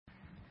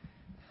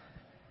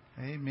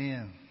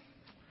Amen.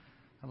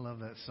 I love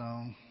that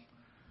song.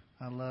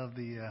 I love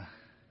the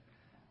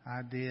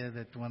idea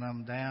that when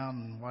I'm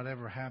down and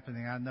whatever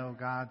happening, I know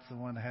God's the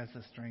one that has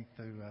the strength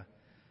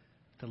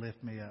to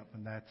lift me up,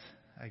 and that's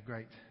a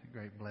great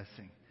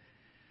blessing.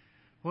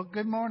 Well,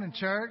 good morning,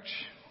 church.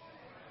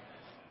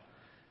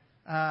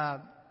 I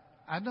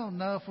don't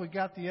know if we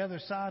got the other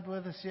side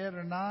with us yet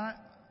or not.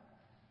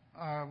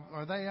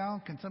 Are they on?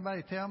 Can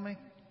somebody tell me?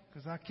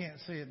 Because I can't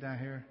see it down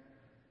here.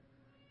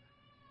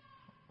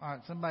 All right,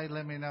 somebody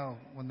let me know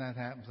when that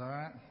happens, all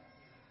right?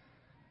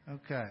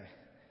 Okay.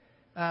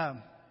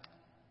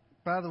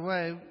 By the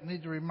way, I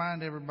need to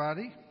remind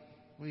everybody,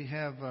 we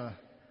have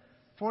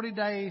 40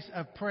 days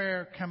of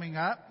prayer coming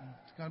up.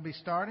 It's going to be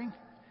starting.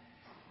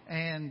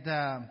 And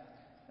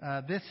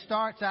this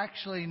starts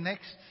actually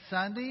next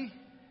Sunday.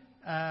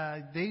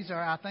 These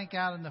are, I think,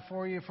 out in the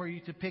foyer for you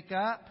to pick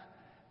up.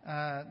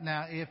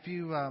 Now, if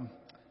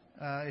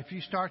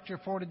you start your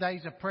 40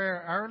 days of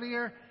prayer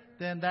earlier,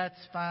 then that's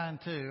fine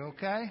too,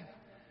 okay?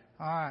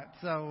 All right,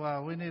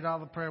 so we need all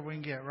the prayer we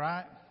can get,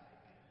 right?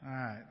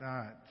 All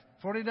right.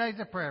 40 days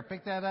of prayer.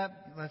 Pick that up.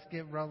 Let's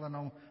get rolling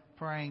on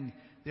praying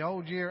the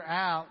old year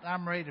out.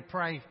 I'm ready to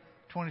pray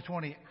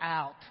 2020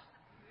 out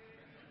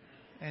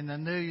and the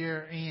new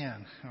year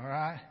in, all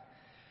right?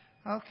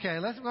 Okay,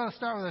 let's go to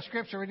start with a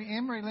scripture reading.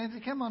 Emery Lindsay,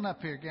 come on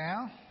up here,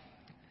 gal.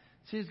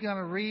 She's going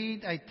to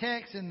read a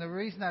text, and the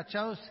reason I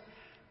chose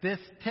this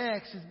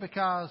text is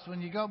because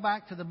when you go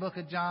back to the book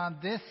of John,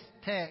 this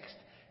text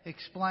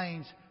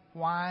explains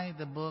why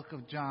the book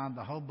of John,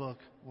 the whole book,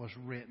 was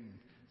written.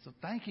 So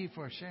thank you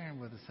for sharing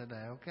with us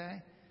today,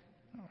 okay?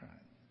 All right,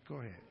 go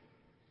ahead.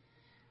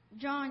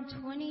 John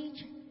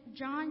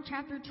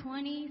chapter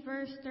 20,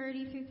 verse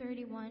 30 through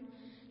 31.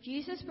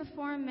 Jesus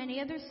performed many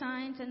other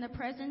signs in the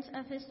presence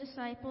of his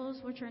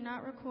disciples, which are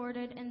not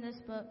recorded in this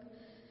book.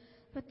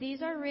 But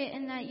these are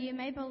written that you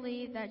may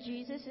believe that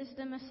Jesus is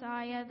the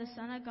Messiah, the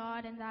Son of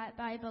God, and that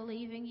by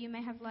believing you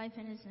may have life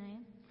in his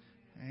name.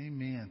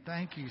 Amen.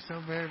 Thank you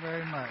so very,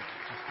 very much.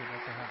 Let's give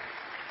up the house.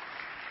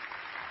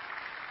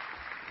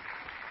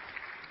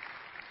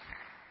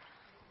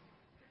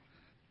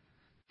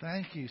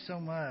 Thank you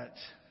so much.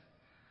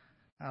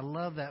 I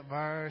love that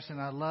verse, and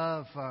I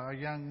love our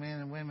young men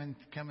and women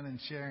coming and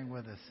sharing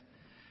with us.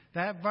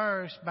 That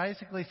verse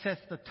basically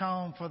sets the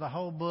tone for the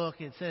whole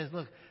book. It says,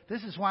 look,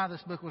 this is why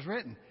this book was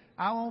written.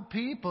 I want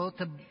people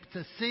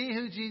to see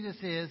who Jesus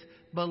is,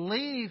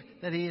 believe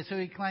that he is who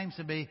he claims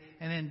to be,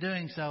 and in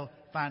doing so,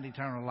 find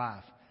eternal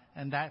life.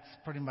 And that's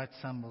pretty much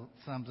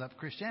sums up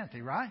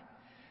Christianity, right?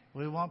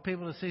 We want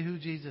people to see who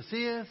Jesus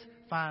is,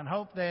 find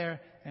hope there,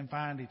 and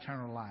find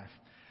eternal life.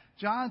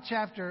 John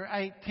chapter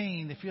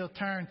 18, if you'll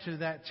turn to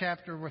that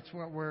chapter, which is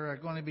what we're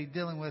going to be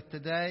dealing with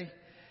today.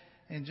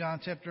 In John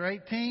chapter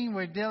 18,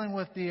 we're dealing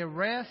with the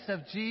arrest of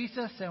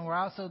Jesus, and we're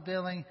also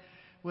dealing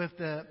with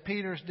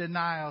Peter's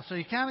denial. So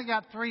you kind of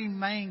got three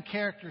main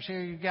characters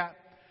here. You've got,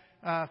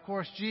 of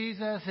course,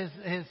 Jesus,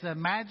 his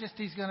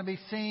majesty is going to be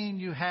seen.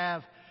 You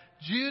have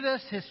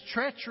Judas, his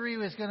treachery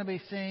is going to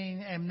be seen.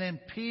 And then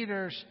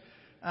Peter's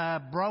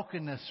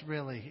brokenness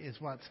really is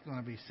what's going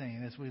to be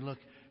seen as we look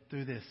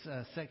through this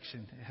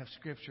section of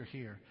Scripture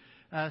here.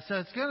 So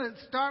it's going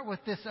to start with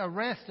this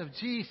arrest of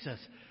Jesus.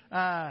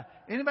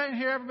 Anybody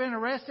here ever been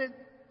arrested?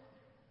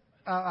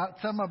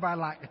 Some of our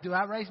like, do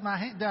I raise my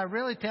hand? Do I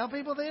really tell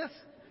people this?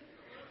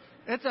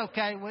 It's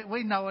okay.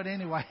 We know it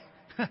anyway.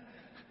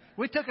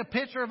 We took a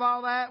picture of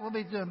all that. We'll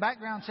be doing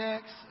background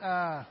checks.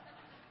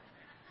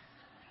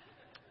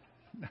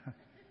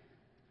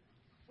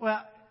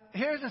 Well,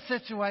 here's a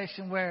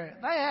situation where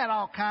they had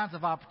all kinds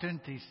of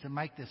opportunities to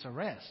make this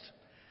arrest.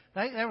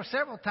 There were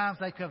several times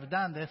they could have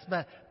done this,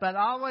 but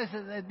always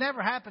it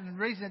never happened. And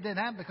the reason it didn't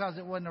happen because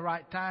it wasn't the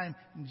right time.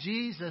 And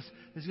Jesus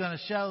is going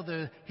to show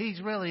that he's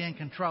really in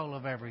control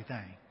of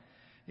everything.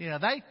 You know,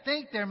 they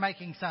think they're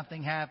making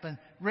something happen.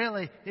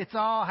 Really, it's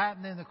all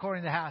happening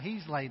according to how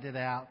he's laid it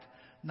out,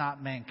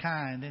 not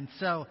mankind. And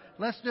so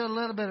let's do a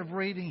little bit of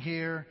reading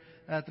here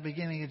at the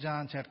beginning of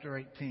John chapter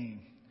 18.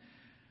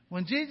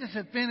 When Jesus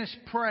had finished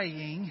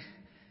praying,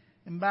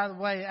 and by the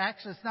way,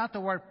 actually, it's not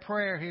the word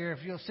prayer here.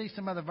 If you'll see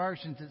some other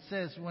versions, it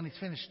says when he's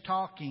finished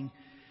talking.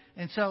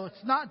 And so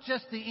it's not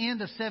just the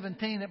end of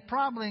 17. It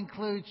probably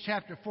includes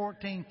chapter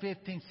 14,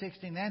 15,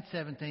 16, and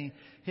 17.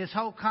 His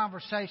whole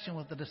conversation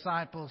with the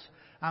disciples.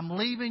 I'm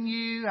leaving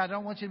you. I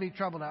don't want you to be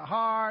troubled at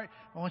heart.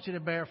 I want you to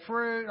bear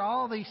fruit.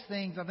 All these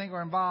things I think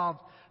are involved.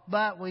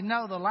 But we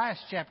know the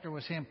last chapter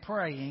was him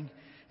praying.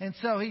 And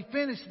so he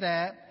finished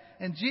that.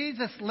 And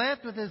Jesus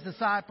left with his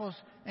disciples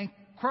and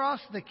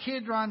crossed the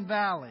Kidron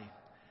Valley.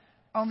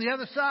 On the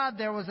other side,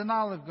 there was an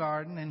olive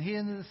garden, and he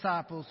and the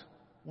disciples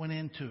went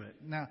into it.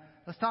 Now,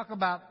 let's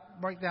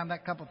break down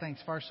that couple things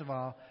first of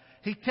all.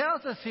 He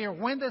tells us here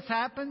when this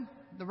happened,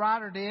 the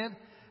writer did,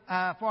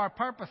 for our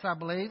purpose, I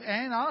believe.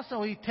 And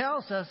also he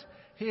tells us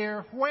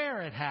here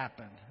where it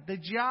happened, the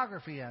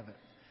geography of it.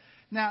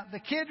 Now, the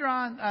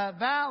Kidron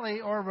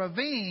Valley or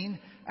ravine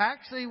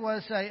actually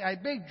was a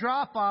big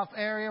drop-off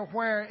area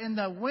where in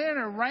the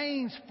winter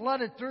rains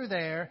flooded through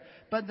there,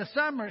 but in the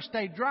summer it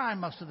stayed dry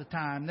most of the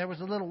time. There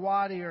was a little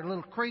wadi or a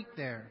little creek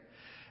there.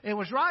 It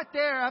was right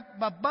there up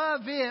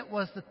above it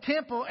was the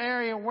temple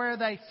area where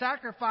they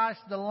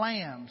sacrificed the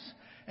lambs.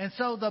 And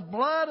so the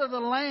blood of the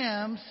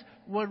lambs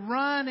would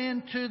run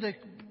into the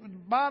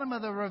bottom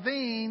of the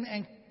ravine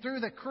and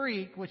through the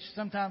creek, which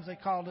sometimes they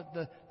called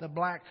it the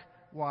Black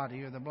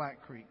Wadi or the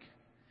Black Creek.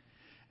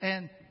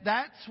 And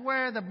that's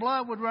where the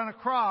blood would run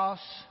across.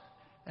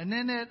 And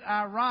isn't it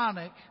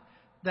ironic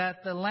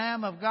that the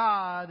Lamb of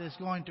God is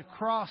going to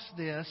cross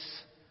this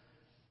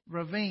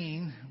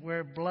ravine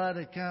where blood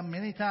had come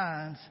many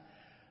times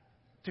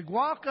to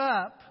walk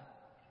up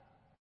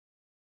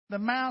the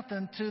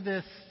mountain to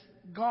this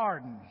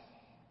garden.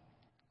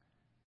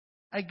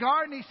 A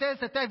garden, he says,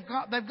 that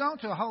they've gone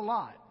to a whole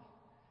lot.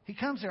 He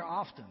comes there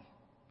often.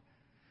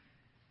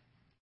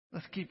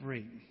 Let's keep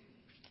reading.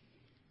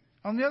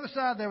 On the other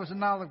side there was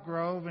an olive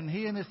grove, and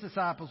he and his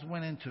disciples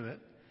went into it.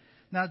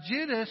 Now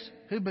Judas,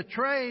 who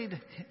betrayed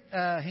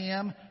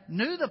him,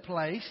 knew the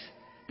place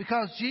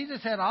because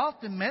Jesus had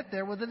often met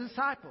there with the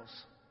disciples.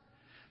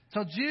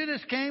 So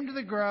Judas came to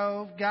the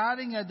grove,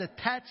 guiding a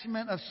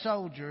detachment of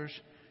soldiers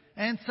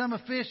and some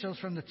officials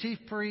from the chief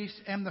priests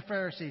and the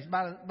Pharisees.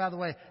 By the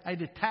way, a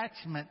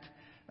detachment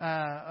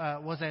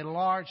was a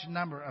large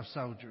number of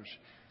soldiers,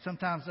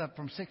 sometimes up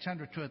from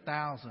 600 to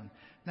 1,000.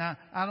 Now,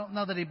 I don't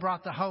know that he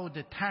brought the whole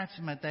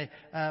detachment.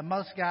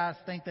 Most guys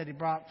think that he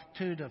brought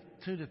 200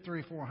 to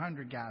 300,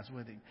 400 guys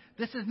with him.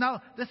 This is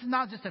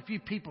not just a few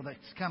people that's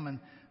coming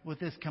with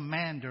this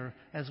commander,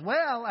 as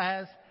well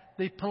as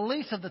the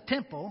police of the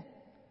temple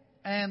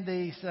and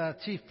these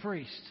chief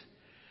priests.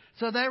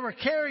 So they were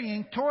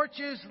carrying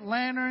torches,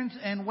 lanterns,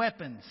 and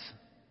weapons.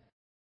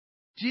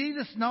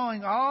 Jesus,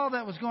 knowing all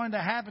that was going to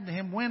happen to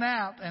him, went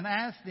out and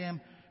asked them,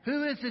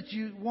 "Who is it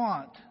you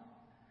want?"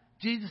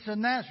 "Jesus of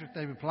Nazareth,"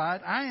 they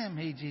replied. "I am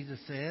he," Jesus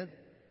said.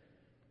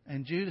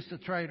 And Judas the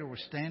traitor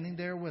was standing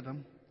there with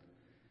them.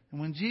 And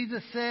when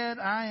Jesus said,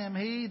 "I am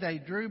he," they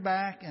drew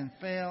back and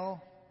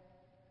fell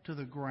to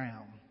the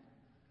ground.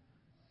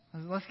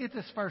 Let's get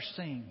this first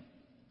scene.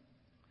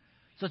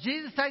 So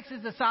Jesus takes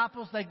his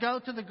disciples, they go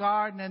to the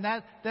garden, and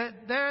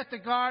there at the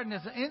garden,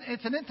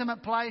 it's an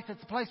intimate place.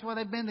 It's a place where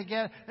they've been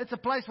together. It's a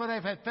place where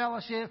they've had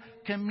fellowship,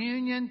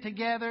 communion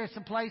together. It's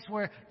a place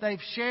where they've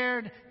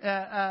shared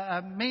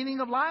a meaning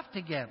of life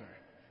together.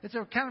 It's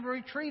a kind of a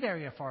retreat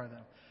area for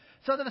them.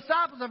 So the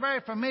disciples are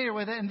very familiar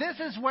with it, and this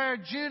is where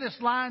Judas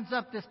lines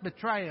up this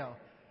betrayal.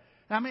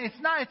 I mean,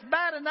 it's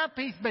bad enough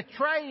he's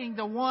betraying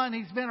the one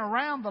he's been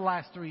around the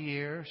last 3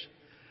 years.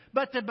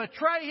 But to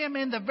betray him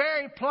in the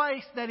very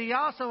place that he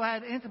also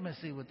had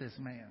intimacy with this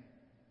man.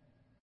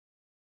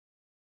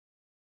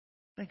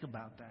 Think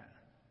about that.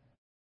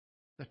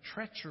 The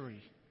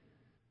treachery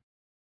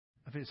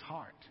of his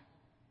heart.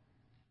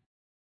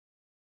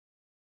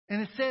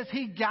 And it says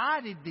he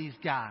guided these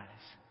guys.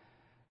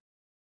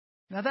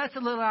 Now that's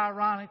a little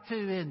ironic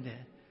too, isn't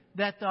it?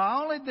 That the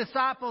only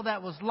disciple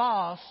that was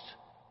lost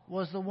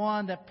was the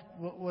one that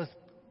was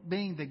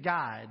being the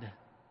guide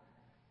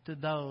to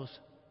those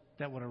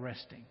that would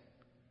arrest him.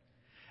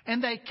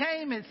 And they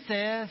came, it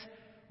says,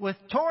 with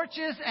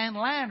torches and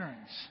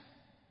lanterns.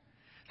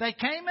 They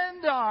came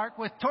in dark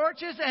with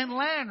torches and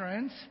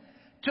lanterns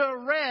to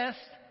arrest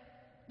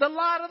the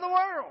light of the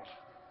world.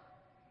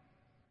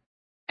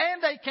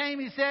 And they came,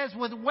 he says,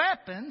 with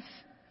weapons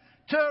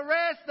to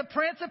arrest the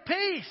Prince of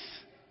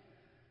Peace.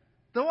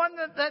 The one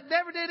that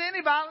never did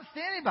any violence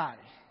to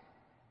anybody.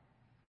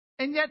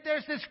 And yet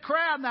there's this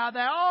crowd now.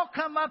 They all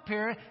come up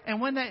here. And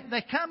when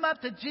they come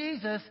up to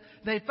Jesus,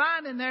 they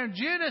find him there.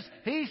 Judas,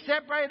 he's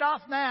separated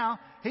off now.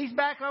 He's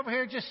back over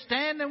here just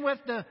standing with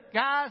the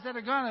guys that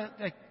are going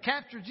to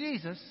capture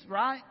Jesus,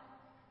 right?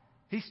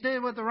 He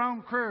stood with the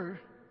wrong crew.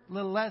 A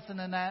little lesson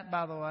in that,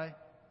 by the way.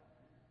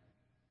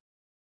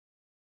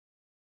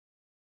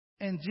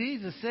 And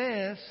Jesus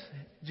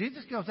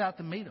goes out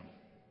to meet them.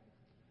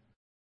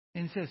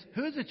 And he says,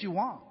 "Who is it you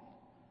want?"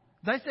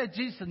 They said,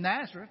 "Jesus of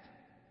Nazareth."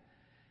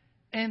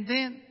 And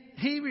then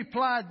he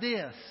replied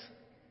this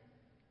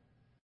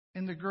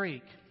in the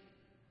Greek.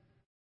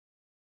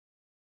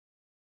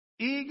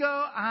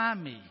 Ego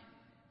eimi.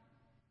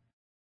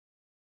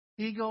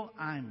 Ego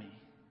eimi.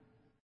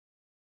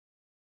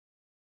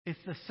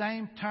 It's the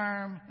same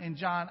term in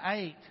John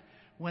 8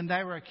 when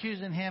they were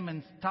accusing him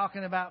and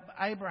talking about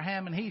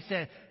Abraham. And he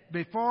said,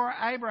 "Before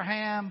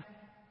Abraham,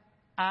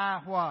 I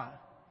what?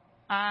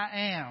 I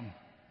am."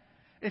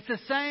 It's the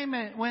same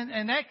when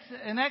in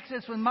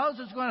Exodus when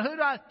Moses was going, "Who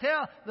do I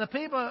tell the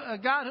people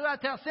of God? Who do I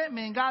tell sent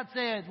me?" And God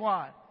said,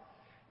 "What?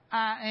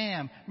 I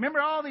am."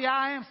 Remember all the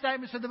I am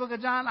statements of the book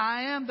of John?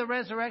 I am the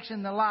resurrection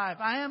and the life.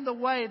 I am the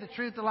way, the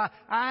truth, the life.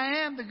 I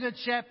am the good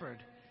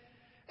shepherd.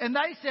 And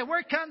they said,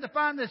 "We're come to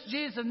find this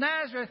Jesus of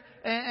Nazareth."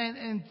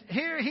 And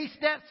here he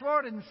steps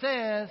forward and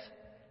says,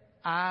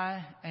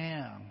 "I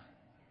am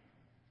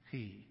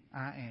he.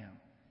 I am.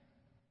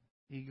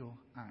 Ego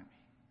eimi."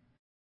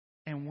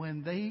 And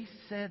when they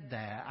said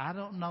that, I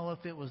don't know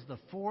if it was the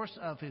force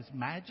of his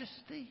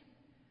majesty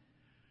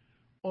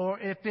or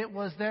if it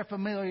was their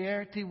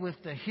familiarity with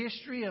the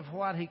history of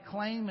what he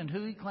claimed and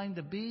who he claimed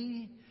to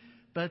be,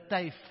 but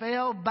they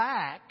fell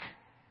back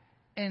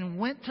and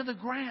went to the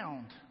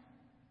ground.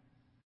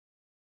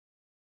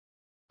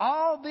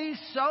 All these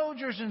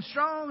soldiers and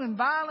strong and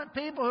violent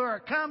people who are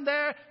come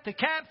there to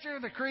capture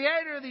the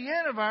creator of the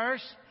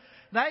universe,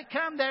 they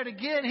come there to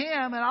get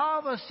him, and all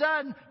of a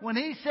sudden, when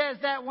he says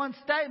that one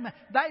statement,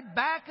 they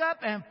back up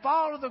and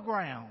fall to the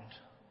ground.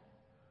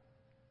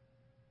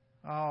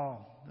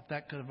 Oh, if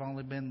that could have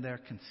only been their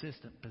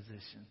consistent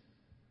position.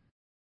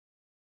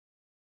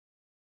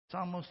 It's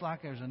almost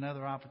like there's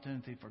another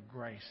opportunity for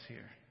grace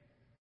here.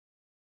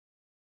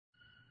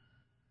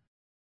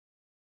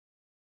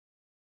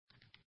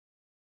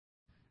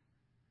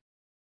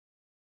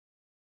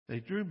 They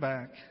drew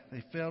back,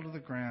 they fell to the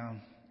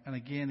ground, and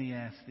again he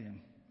asked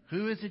them,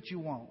 "Who is it you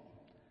want?"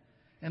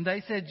 And they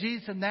said,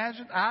 "Jesus of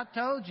Nazareth, I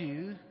told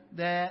you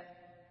that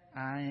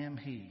I am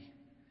he."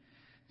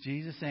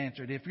 Jesus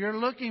answered, "If you're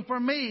looking for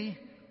me,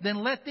 then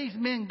let these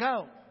men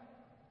go."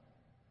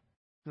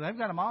 So they've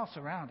got them all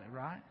surrounded,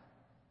 right?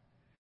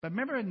 But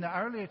remember in the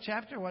earlier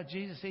chapter what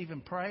Jesus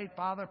even prayed,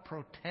 "Father,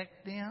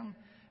 protect them."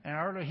 And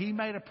earlier he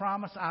made a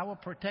promise, "I will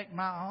protect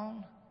my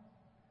own."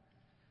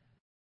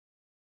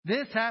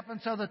 This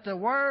happened so that the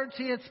words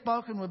he had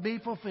spoken would be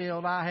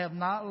fulfilled. "I have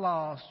not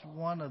lost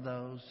one of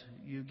those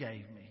you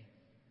gave me."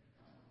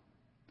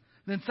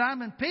 Then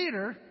Simon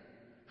Peter,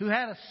 who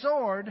had a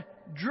sword,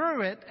 drew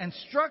it and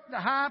struck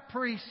the high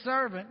priest's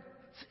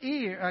servant's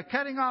ear,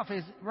 cutting off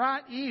his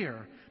right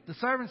ear. The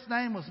servant's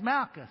name was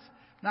Malchus.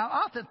 Now,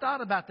 I often thought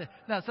about this.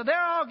 Now, so they're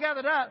all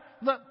gathered up.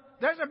 Look,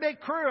 there's a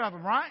big crew of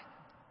them, right?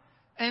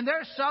 And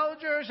there's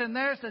soldiers, and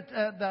there's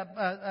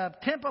the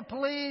temple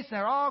police.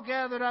 They're all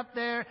gathered up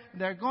there.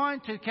 They're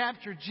going to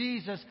capture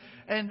Jesus.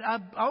 And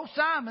old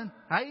Simon,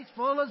 he's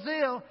full of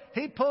zeal.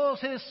 He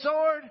pulls his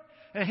sword,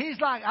 and he's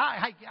like,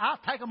 I'll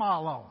take them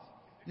all on.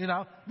 You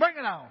know, bring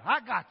it on.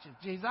 I got you,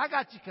 Jesus. I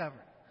got you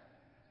covered.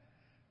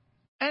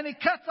 And he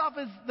cuts off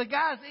the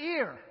guy's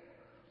ear.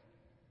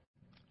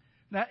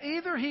 Now,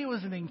 either he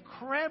was an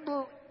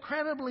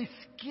incredibly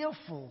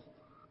skillful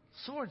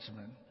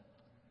swordsman,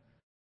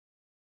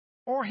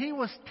 or he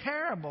was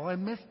terrible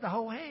and missed the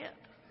whole head.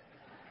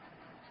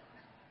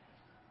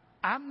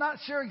 I'm not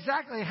sure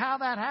exactly how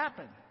that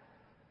happened.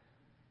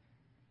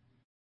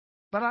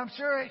 But I'm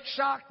sure it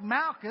shocked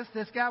Malchus.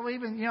 This guy,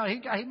 even,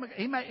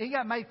 he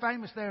got made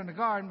famous there in the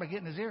garden by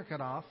getting his ear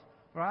cut off,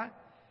 right?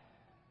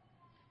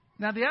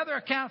 Now, the other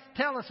accounts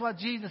tell us what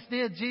Jesus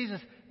did. Jesus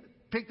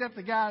picked up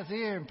the guy's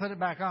ear and put it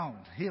back on,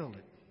 healed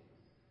it.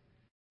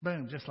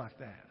 Boom, just like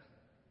that.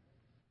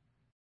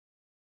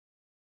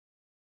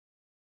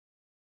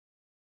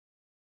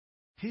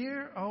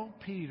 Here, old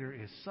Peter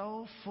is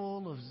so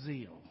full of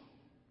zeal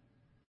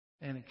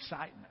and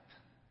excitement.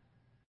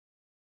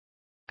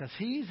 Because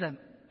he's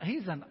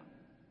an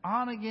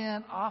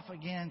on-again,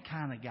 off-again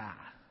kind of guy.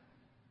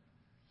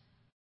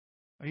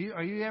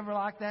 Are you ever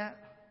like that?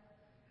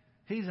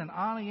 He's an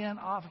on-again,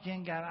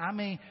 off-again guy. I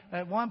mean,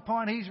 at one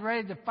point he's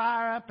ready to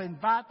fire up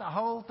and fight the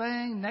whole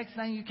thing. Next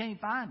thing you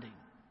can't find him.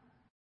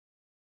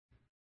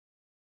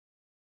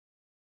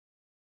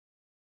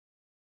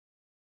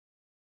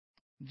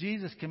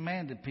 Jesus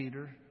commanded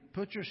Peter,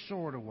 "Put your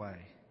sword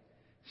away.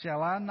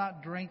 Shall I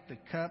not drink the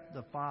cup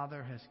the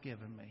Father has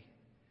given me?"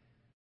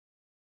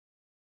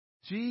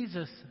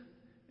 Jesus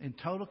in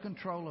total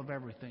control of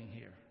everything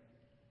here.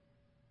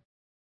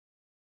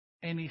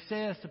 And he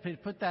says to Peter,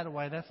 "Put that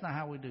away. That's not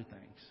how we do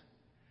things.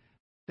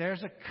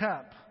 There's a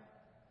cup.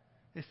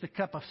 It's the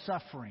cup of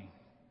suffering.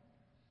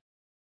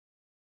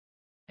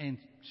 And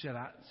shall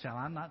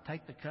I not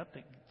take the cup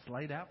that's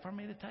laid out for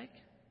me to take?"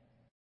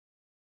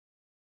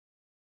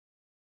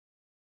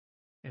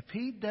 If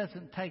he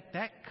doesn't take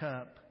that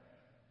cup,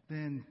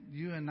 then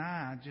you and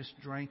I just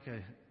drank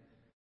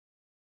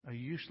a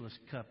useless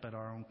cup at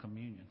our own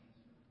communion.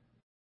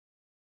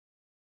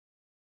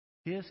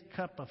 His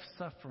cup of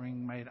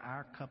suffering made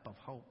our cup of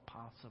hope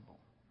possible.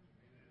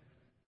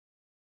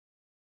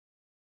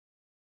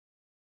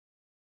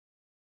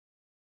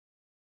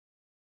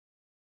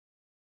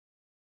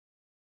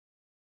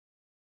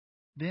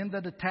 Then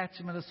the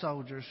detachment of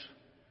soldiers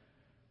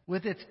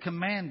with its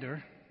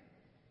commander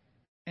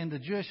and the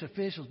Jewish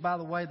officials. By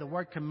the way, the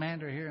word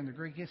commander here in the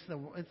Greek, it's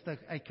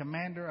a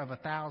commander of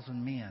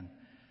 1,000 men.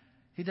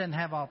 He doesn't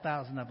have all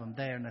 1,000 of them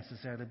there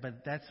necessarily,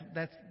 but that's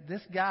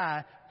this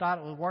guy thought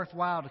it was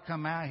worthwhile to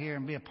come out here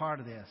and be a part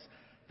of this.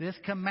 This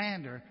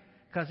commander,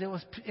 because it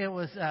was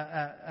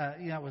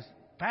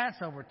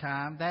Passover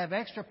time. They have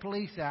extra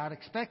police out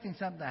expecting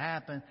something to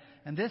happen,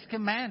 and this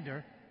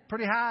commander,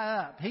 pretty high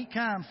up, he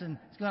comes and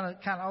is going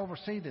to kind of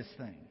oversee this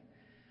thing.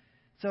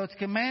 So its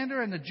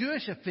commander and the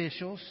Jewish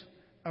officials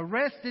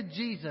arrested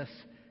Jesus,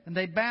 and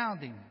they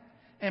bound him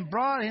and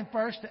brought him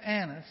first to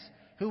Annas,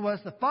 who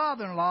was the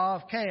father-in-law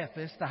of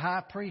Caiaphas, the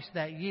high priest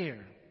that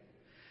year.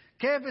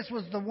 Caiaphas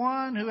was the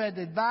one who had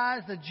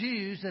advised the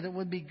Jews that it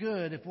would be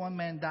good if one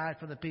man died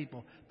for the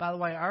people. By the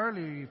way,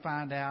 earlier you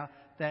find out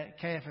that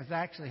Caiaphas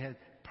actually had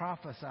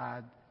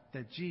prophesied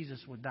that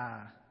Jesus would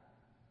die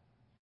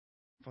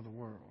for the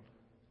world.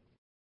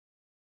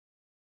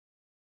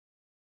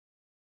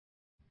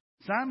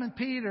 Simon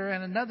Peter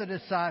and another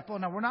disciple.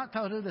 Now, we're not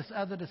told who this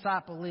other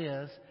disciple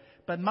is,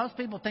 but most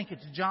people think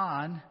it's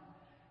John.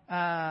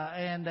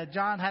 And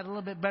John had a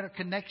little bit better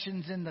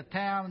connections in the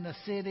town and the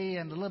city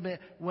and a little bit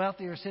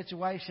wealthier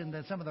situation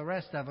than some of the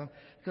rest of them.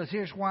 Because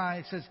here's why.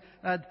 It says,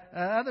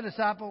 other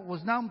disciple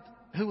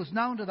who was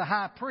known to the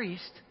high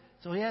priest,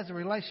 so he has a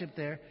relationship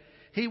there.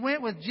 He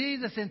went with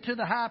Jesus into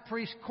the high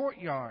priest's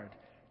courtyard,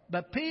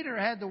 but Peter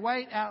had to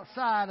wait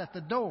outside at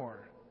the door.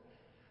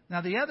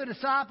 Now the other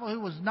disciple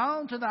who was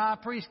known to the high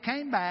priest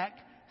came back,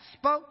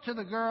 spoke to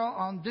the girl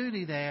on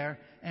duty there,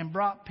 and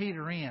brought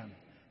Peter in.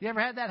 You ever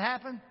had that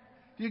happen?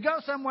 You go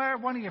somewhere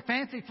with one of your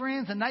fancy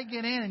friends and they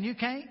get in and you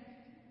can't?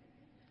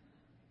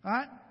 All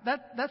right?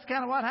 That's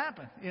kind of what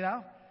happened, you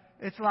know.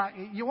 It's like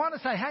you want to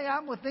say, hey,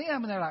 I'm with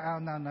them. And they're like, oh,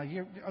 no,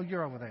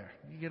 you're over there.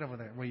 You get over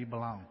there where you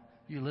belong.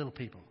 You little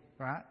people,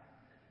 right?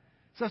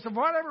 So for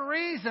whatever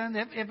reason,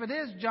 if it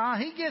is John,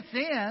 he gets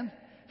in.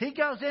 He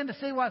goes in to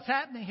see what's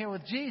happening here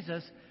with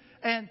Jesus.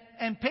 And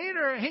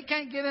Peter, he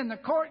can't get in the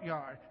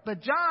courtyard.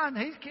 But John,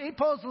 he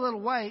pulls a little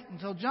weight.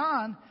 And so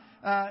John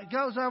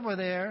goes over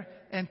there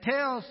and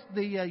tells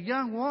the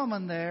young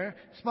woman there,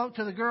 spoke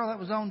to the girl that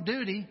was on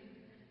duty,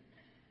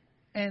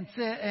 and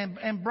said,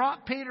 and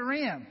brought Peter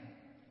in.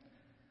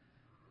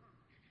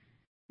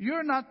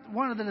 You're not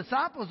one of the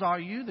disciples, are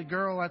you? The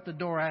girl at the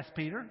door asked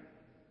Peter.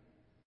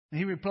 And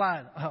he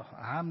replied, oh,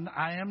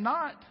 I am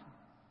not.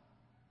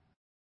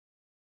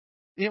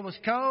 It was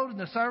cold, and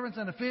the servants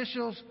and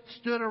officials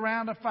stood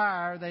around a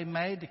fire they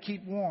made to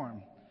keep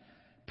warm.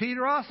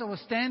 Peter also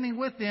was standing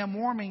with them,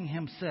 warming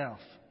himself.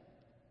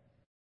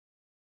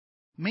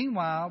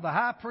 Meanwhile, the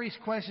high priest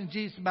questioned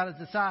Jesus about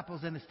his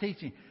disciples and his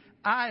teaching.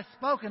 I have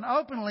spoken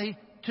openly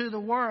to the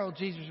world,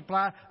 Jesus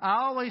replied.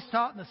 I always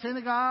taught in the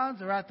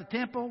synagogues or at the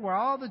temple where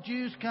all the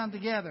Jews come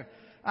together.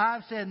 I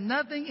have said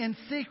nothing in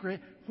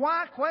secret.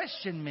 Why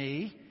question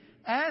me?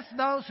 Ask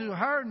those who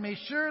heard me.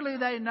 Surely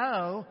they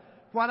know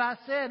what I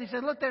said. He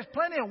said, look, there's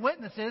plenty of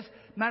witnesses.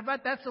 Matter of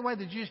fact, that's the way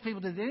the Jewish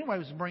people did it anyway,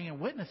 was bringing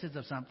witnesses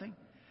of something.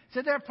 He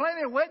said, there are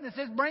plenty of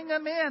witnesses. Bring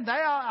them in.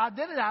 I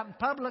did it out in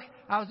public.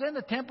 I was in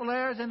the temple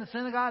areas, in the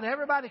synagogue.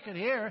 Everybody could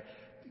hear.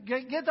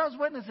 Get those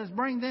witnesses.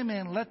 Bring them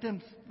in. Let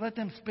them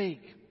speak.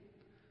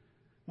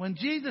 When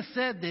Jesus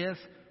said this,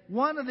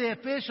 one of the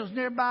officials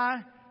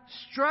nearby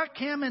struck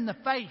him in the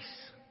face.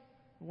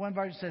 One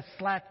version says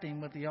slapped him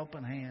with the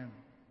open hand.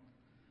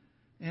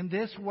 Is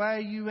this the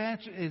way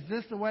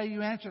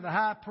you answer the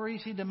high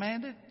priest? He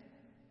demanded.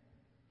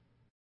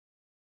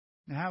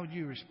 Now, how would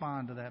you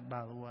respond to that,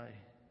 by the way?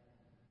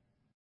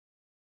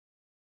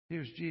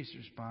 Here's Jesus'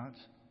 response.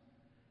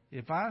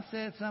 If I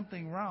said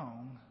something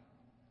wrong,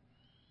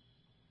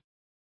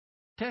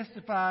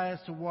 testify as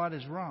to what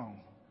is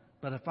wrong.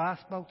 But if I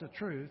spoke the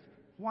truth,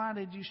 why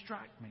did you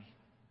strike me?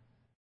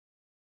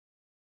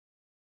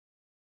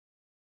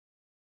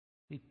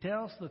 He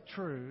tells the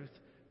truth.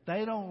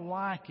 They don't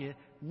like it.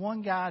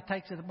 One guy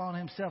takes it upon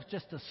himself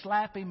just to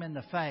slap him in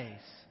the face.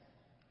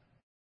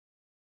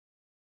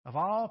 Of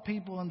all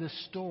people in this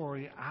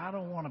story, I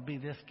don't want to be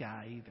this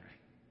guy either.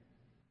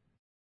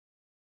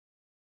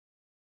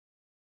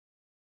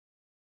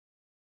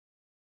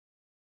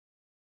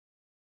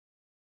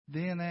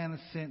 Then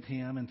Annas sent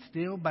him, and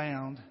still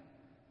bound,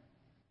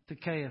 to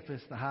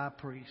Caiaphas, the high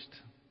priest.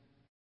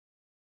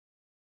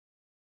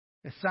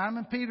 As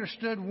Simon Peter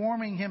stood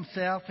warming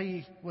himself,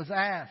 he was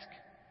asked,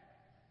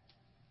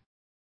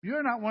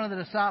 you're not one of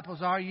the disciples,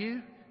 are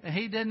you? And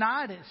he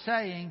denied it,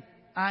 saying,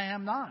 I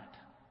am not.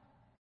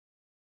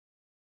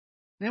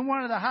 Then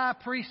one of the high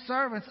priest's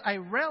servants, a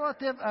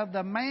relative of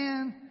the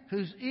man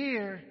whose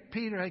ear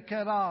Peter had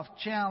cut off,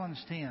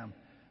 challenged him.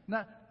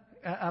 Now,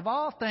 of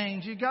all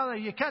things, you go there,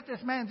 you cut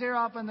this man's ear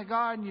off in the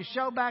garden, you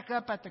show back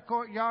up at the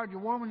courtyard, you're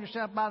warming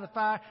yourself by the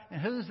fire,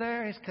 and who's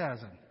there? His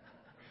cousin.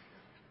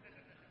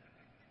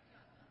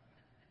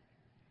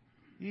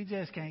 You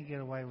just can't get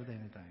away with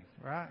anything,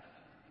 right?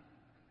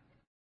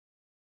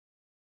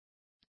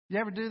 You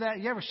ever do that?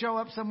 You ever show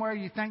up somewhere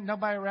you think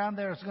nobody around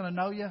there is going to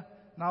know you,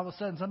 and all of a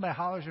sudden somebody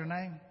hollers your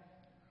name?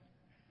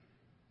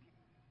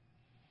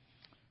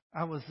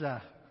 I was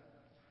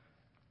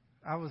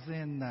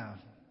in,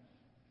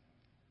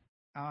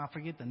 I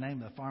forget the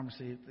name of the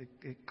pharmacy.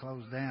 It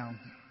closed down.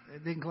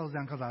 It didn't close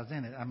down because I was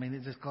in it. I mean,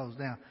 it just closed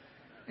down.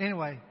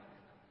 Anyway,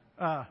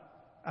 I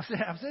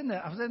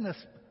was in this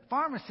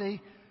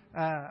pharmacy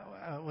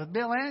with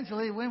Bill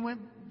Angeli. We went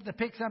to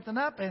pick something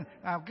up, and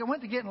I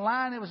went to get in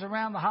line. It was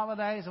around the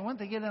holidays. I went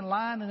to get in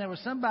line, and there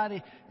was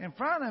somebody in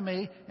front of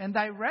me, and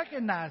they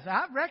recognized me.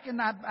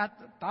 I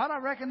thought I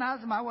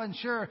recognized them. I wasn't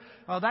sure.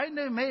 Oh, they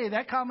knew me.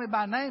 They called me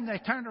by name. They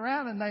turned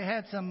around, and they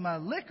had some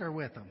liquor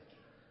with them.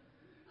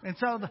 And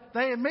so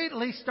they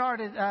immediately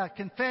started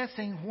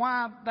confessing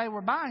why they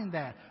were buying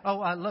that.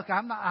 Oh, look,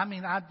 I'm not. I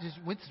mean, this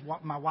is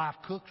what my wife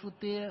cooks with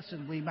this,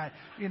 and we might,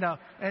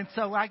 And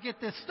so I get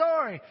this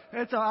story,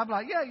 and so I'm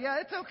like, yeah,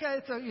 it's okay.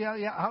 So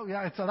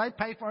yeah. And so they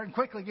pay for it and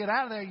quickly get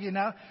out of there,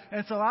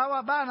 And so I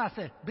went by and I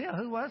said, Bill,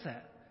 who was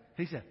that?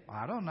 He said, well,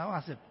 I don't know.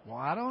 I said, well,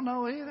 I don't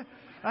know either.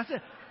 I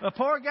said, the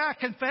poor guy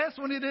confessed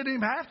when he didn't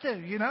even have to,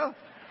 you know.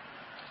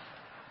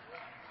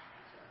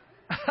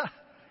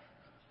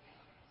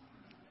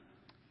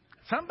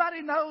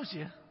 Somebody knows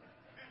you.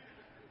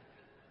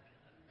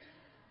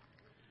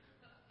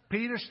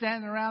 Peter's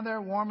standing around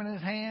there warming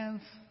his hands.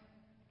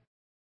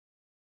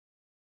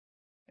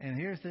 And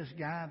here's this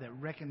guy that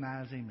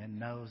recognizes him and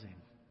knows him.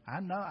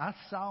 I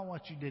saw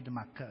what you did to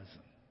my cousin.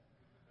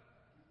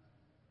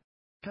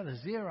 Cut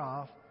his ear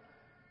off.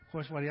 Of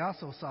course, what he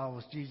also saw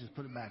was Jesus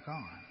put it back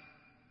on.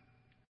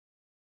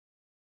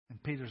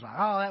 And Peter's like,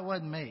 oh, that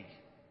wasn't me.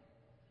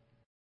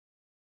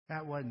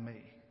 That wasn't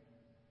me.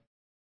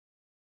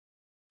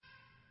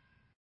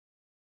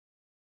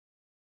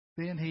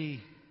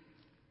 Then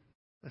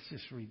let's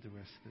just read the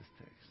rest of this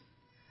text.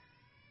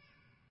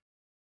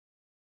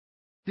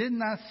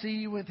 Didn't I see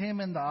you with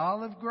him in the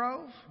olive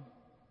grove?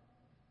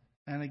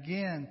 And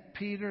again,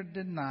 Peter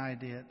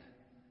denied it.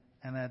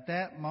 And at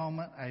that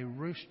moment, a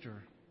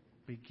rooster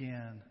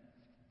began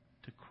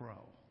to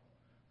crow.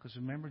 Because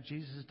remember,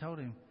 Jesus had told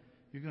him,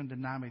 you're going to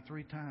deny me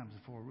 3 times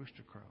before a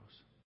rooster crows.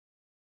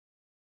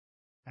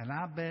 And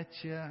I bet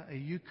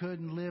you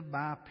couldn't live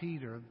by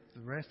Peter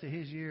the rest of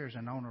his years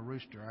and own a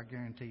rooster, I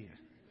guarantee you.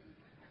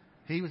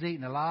 He was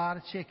eating a lot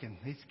of chicken.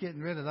 He's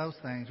getting rid of those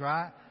things,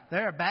 right?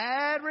 They're a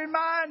bad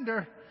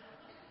reminder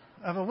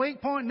of a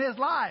weak point in his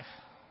life.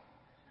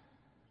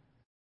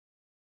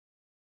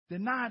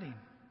 Denied him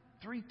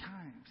 3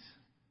 times.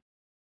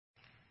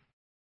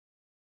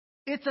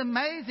 It's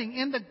amazing.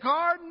 In the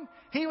garden,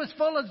 he was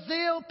full of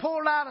zeal,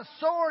 pulled out a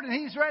sword, and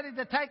he's ready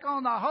to take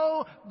on the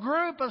whole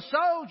group of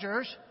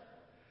soldiers.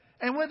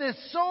 And with his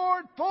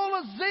sword full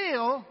of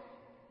zeal,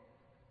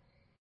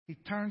 he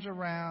turns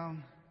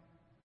around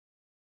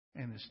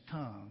and his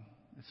tongue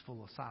is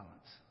full of silence.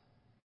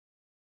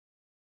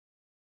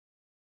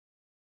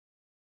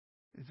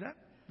 Does that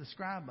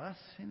describe us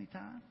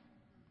anytime?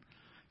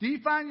 Do you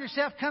find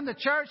yourself come to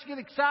church, get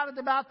excited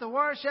about the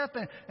worship,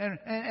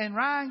 and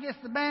Ryan gets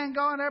the band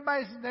going,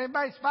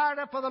 everybody's fired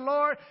up for the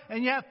Lord,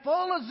 and you have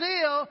full of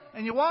zeal,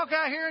 and you walk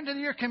out here into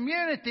your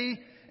community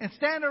and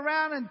stand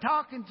around and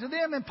talking to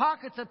them in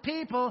pockets of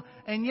people,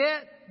 and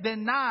yet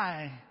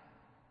deny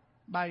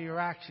by your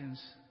actions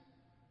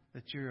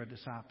that you're a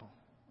disciple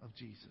of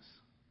Jesus?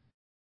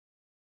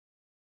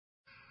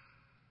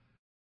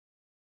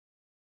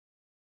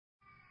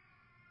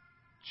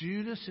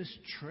 Judas's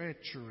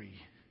treachery,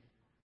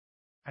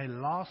 a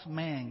lost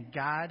man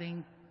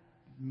guiding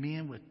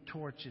men with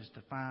torches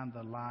to find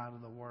the light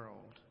of the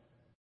world,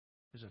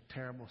 is a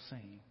terrible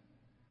scene.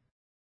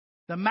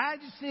 The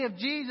majesty of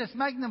Jesus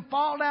making them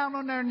fall down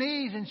on their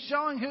knees and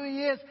showing who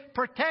He is,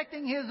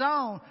 protecting His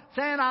own,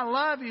 saying, I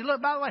love you.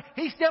 Look, by the way,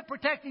 He's still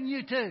protecting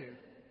you too.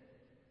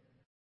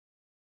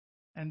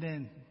 And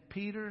then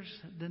Peter's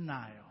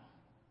denial.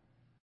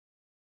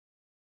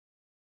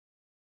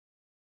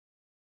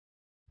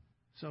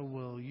 So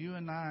will you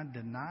and I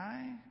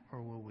deny,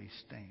 or will we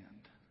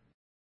stand?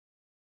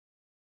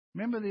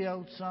 Remember the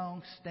old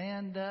song,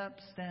 stand up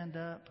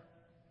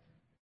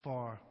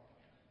for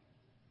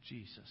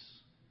Jesus.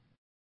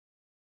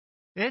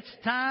 It's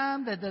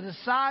time that the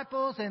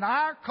disciples in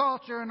our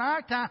culture, in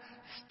our time,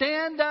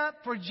 stand up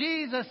for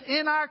Jesus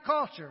in our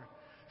culture.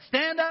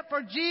 Stand up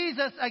for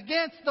Jesus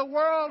against the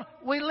world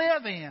we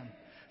live in.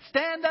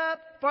 Stand up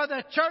for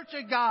the church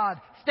of God.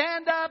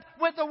 Stand up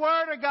with the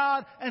Word of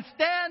God. And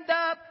stand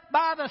up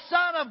by the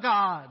Son of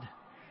God.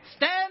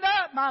 Stand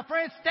up, my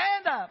friends.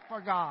 Stand up for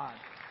God.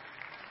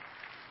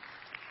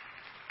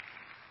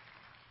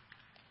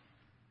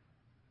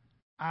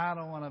 I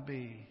don't want to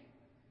be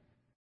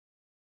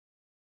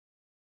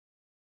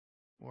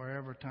where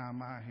every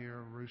time I hear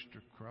a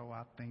rooster crow,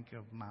 I think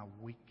of my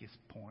weakest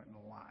point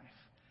in life.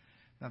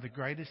 Now, the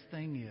greatest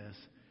thing is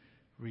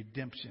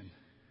redemption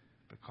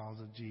because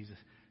of Jesus.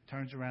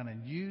 Turns around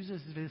and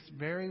uses this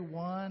very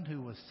one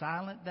who was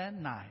silent that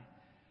night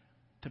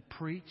to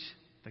preach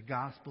the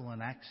gospel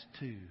in Acts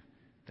 2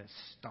 that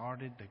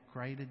started the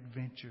great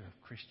adventure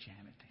of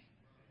Christianity.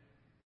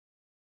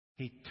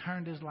 He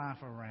turned his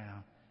life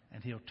around,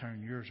 and He'll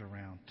turn yours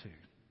around too.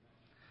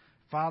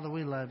 Father,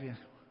 we love You.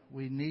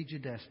 We need You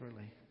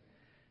desperately.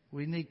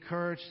 We need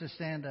courage to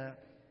stand up.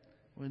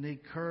 We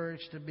need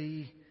courage to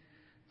be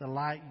the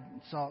light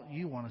and salt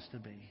You want us to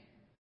be.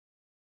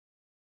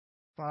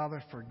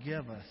 Father,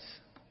 forgive us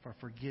for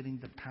forgetting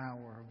the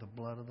power of the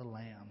blood of the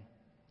Lamb,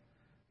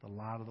 the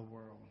light of the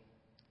world,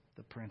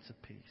 the Prince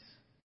of Peace.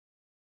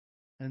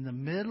 In the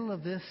middle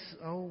of this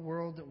old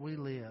world that we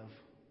live,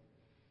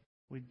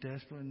 we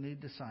desperately need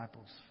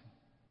disciples,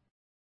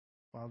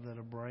 Father, that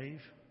are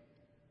brave,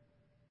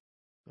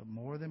 but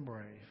more than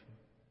brave,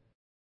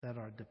 that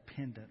are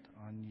dependent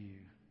on You.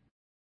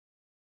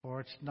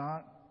 For it's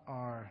not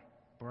our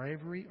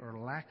bravery or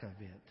lack of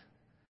it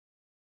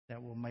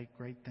that will make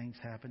great things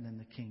happen in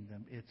the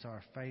kingdom. It's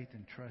our faith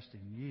and trust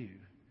in You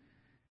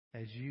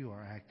as You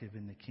are active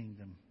in the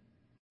kingdom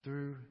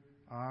through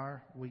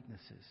our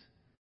weaknesses.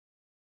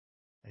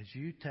 As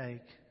You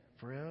take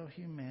frail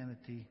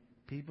humanity,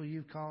 people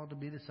You've called to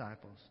be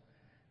disciples,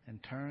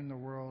 and turn the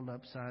world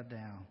upside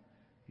down.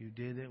 You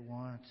did it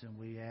once, and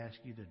we ask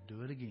you to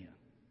do it again.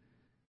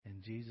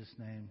 In Jesus'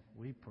 name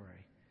we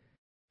pray.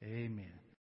 Amen.